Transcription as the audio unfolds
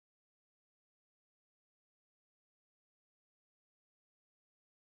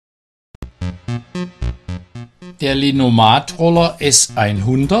Der Linomat-Roller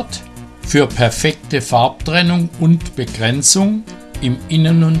S100 für perfekte Farbtrennung und Begrenzung im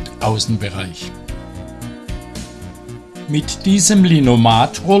Innen- und Außenbereich. Mit diesem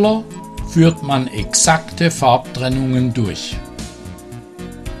Linomat-Roller führt man exakte Farbtrennungen durch.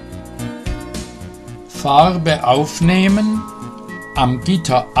 Farbe aufnehmen, am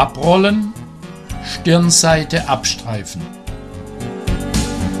Gitter abrollen, Stirnseite abstreifen.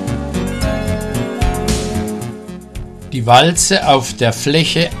 Die Walze auf der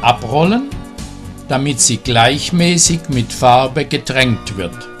Fläche abrollen, damit sie gleichmäßig mit Farbe getränkt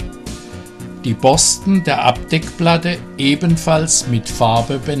wird. Die Borsten der Abdeckplatte ebenfalls mit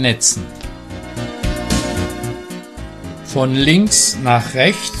Farbe benetzen. Von links nach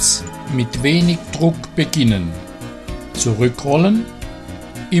rechts mit wenig Druck beginnen. Zurückrollen,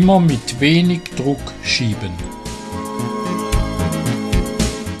 immer mit wenig Druck schieben.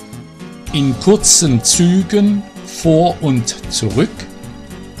 In kurzen Zügen vor und zurück,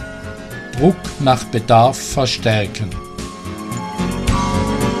 Druck nach Bedarf verstärken.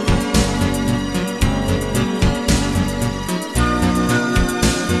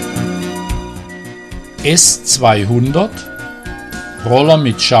 S200 Roller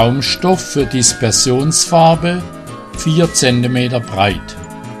mit Schaumstoff für Dispersionsfarbe 4 cm breit.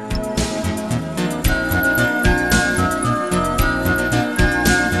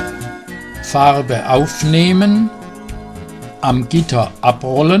 Farbe aufnehmen, am Gitter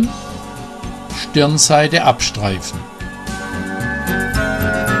abrollen, Stirnseite abstreifen.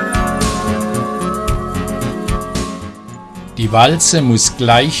 Die Walze muss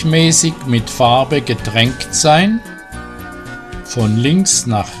gleichmäßig mit Farbe getränkt sein, von links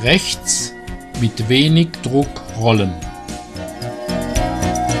nach rechts mit wenig Druck rollen.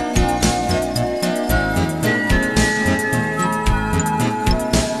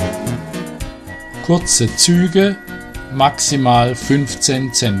 Kurze Züge, maximal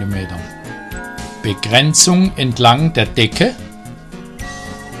 15 cm. Begrenzung entlang der Decke,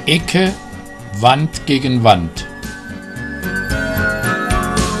 Ecke, Wand gegen Wand.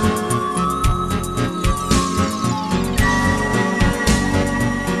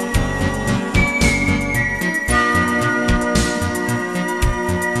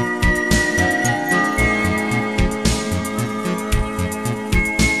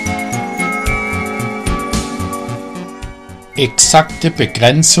 Exakte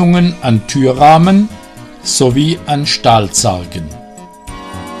Begrenzungen an Türrahmen sowie an Stahlzargen.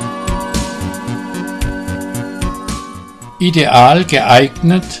 Ideal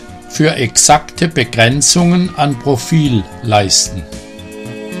geeignet für exakte Begrenzungen an Profilleisten.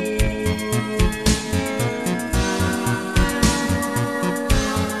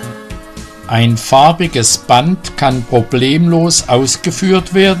 Ein farbiges Band kann problemlos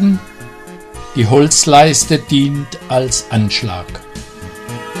ausgeführt werden. Die Holzleiste dient als Anschlag.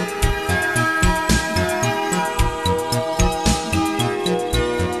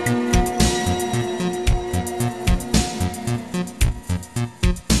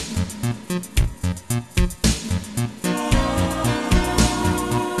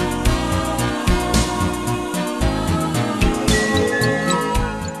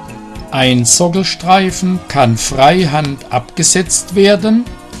 Ein Sockelstreifen kann freihand abgesetzt werden,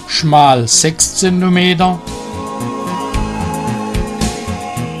 schmal 6 cm,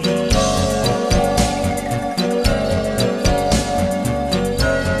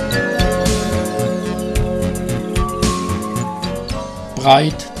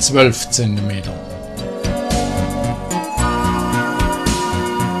 breit 12 cm.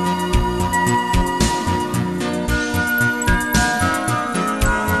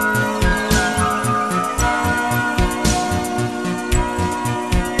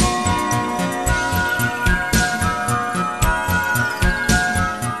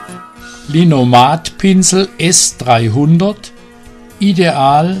 Linomat-Pinsel S300,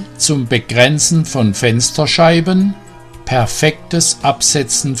 ideal zum Begrenzen von Fensterscheiben, perfektes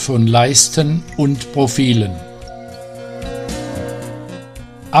Absetzen von Leisten und Profilen.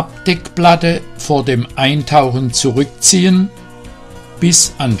 Abdeckplatte vor dem Eintauchen zurückziehen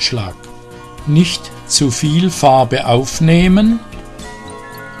bis Anschlag. Nicht zu viel Farbe aufnehmen,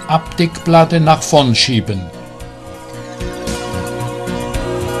 Abdeckplatte nach vorn schieben.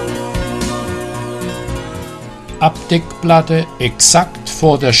 Abdeckplatte exakt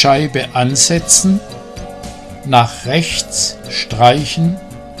vor der Scheibe ansetzen, nach rechts streichen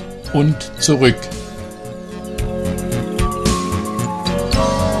und zurück.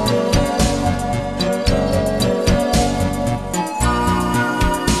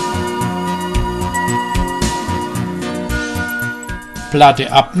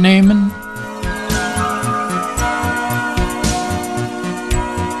 Platte abnehmen,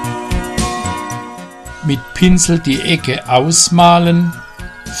 Mit Pinsel die Ecke ausmalen,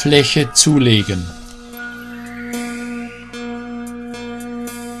 Fläche zulegen.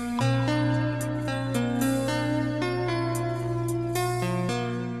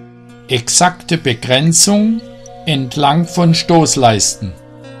 Exakte Begrenzung entlang von Stoßleisten.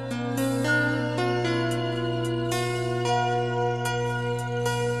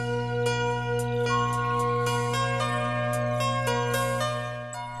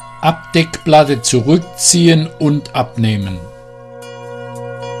 Abdeckplatte zurückziehen und abnehmen.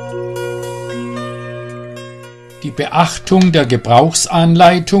 Die Beachtung der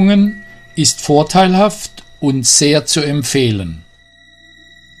Gebrauchsanleitungen ist vorteilhaft und sehr zu empfehlen.